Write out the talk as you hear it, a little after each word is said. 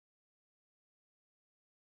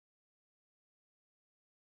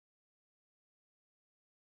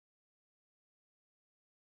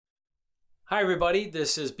Hi everybody,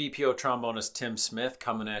 this is BPO trombonist Tim Smith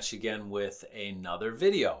coming at you again with another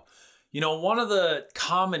video. You know, one of the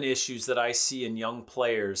common issues that I see in young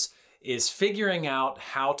players is figuring out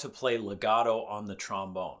how to play legato on the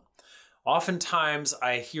trombone. Oftentimes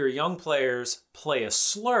I hear young players play a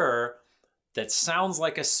slur that sounds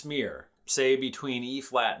like a smear, say between E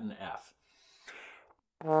flat and F.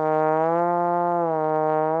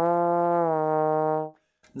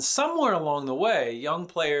 And somewhere along the way, young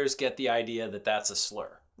players get the idea that that's a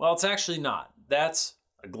slur. Well, it's actually not. That's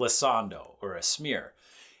a glissando, or a smear.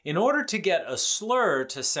 In order to get a slur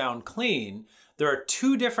to sound clean, there are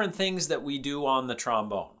two different things that we do on the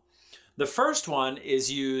trombone. The first one is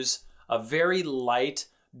use a very light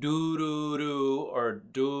doo-doo-doo or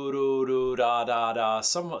doo-doo-doo-da-da-da,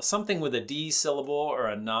 something with a D syllable or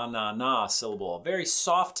a na-na-na syllable, a very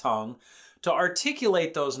soft tongue, to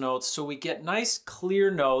articulate those notes so we get nice clear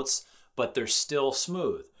notes, but they're still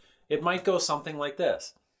smooth. It might go something like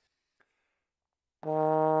this.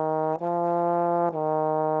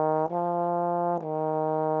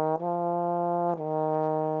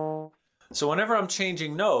 So whenever I'm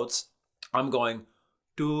changing notes, I'm going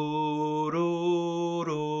doo doo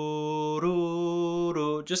doo doo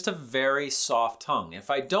doo, just a very soft tongue. If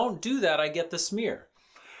I don't do that, I get the smear.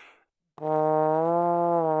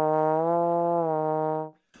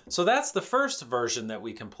 So that's the first version that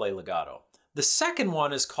we can play legato. The second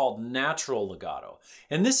one is called natural legato,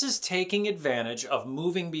 and this is taking advantage of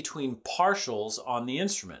moving between partials on the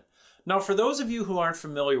instrument. Now, for those of you who aren't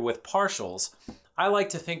familiar with partials, I like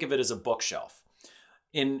to think of it as a bookshelf.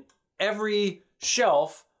 In every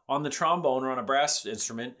shelf on the trombone or on a brass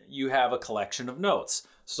instrument, you have a collection of notes.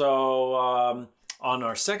 So on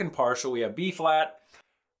our second partial, we have B flat,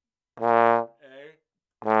 A,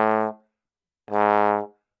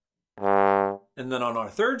 and then on our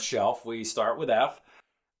third shelf, we start with F.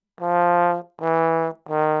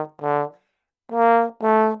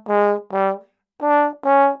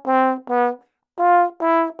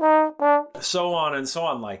 So on and so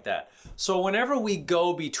on like that. So whenever we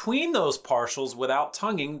go between those partials without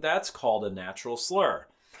tonguing, that's called a natural slur.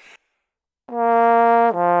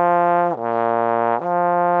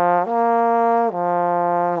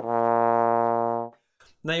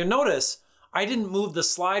 Now you notice I didn't move the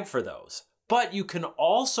slide for those, but you can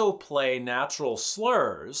also play natural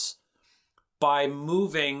slurs by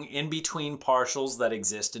moving in between partials that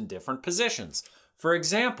exist in different positions. For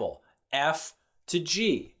example, F to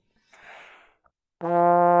G.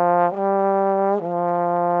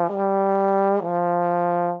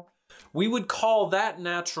 We would call that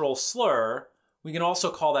natural slur. We can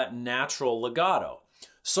also call that natural legato.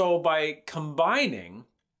 So by combining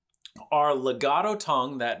our legato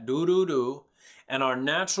tongue, that doo-doo-doo, and our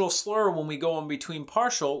natural slur when we go in between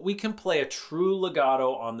partial, we can play a true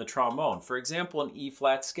legato on the trombone. For example, an E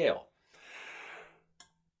flat scale.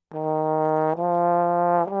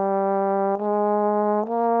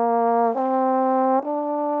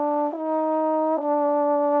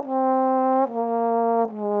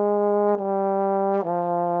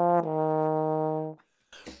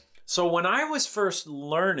 So when I was first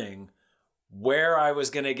learning where I was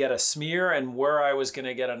going to get a smear and where I was going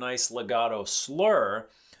to get a nice legato slur,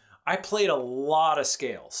 I played a lot of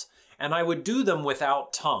scales, and I would do them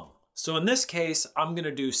without tongue. So in this case, I'm going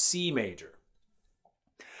to do C major.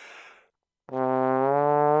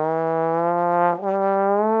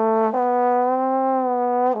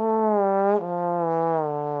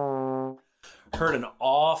 Heard an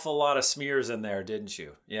awful lot of smears in there, didn't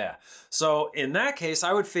you? Yeah. So in that case,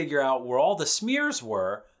 I would figure out where all the smears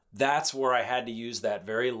were. That's where I had to use that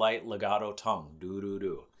very light legato tongue.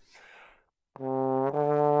 Doo-doo-doo.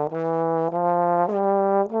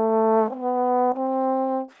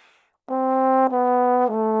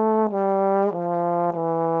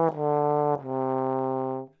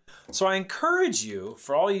 So I encourage you,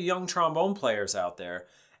 for all you young trombone players out there,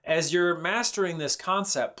 as you're mastering this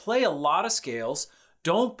concept, play a lot of scales.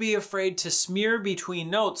 Don't be afraid to smear between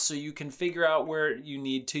notes so you can figure out where you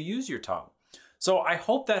need to use your tongue. So I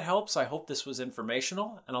hope that helps. I hope this was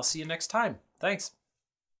informational, and I'll see you next time. Thanks.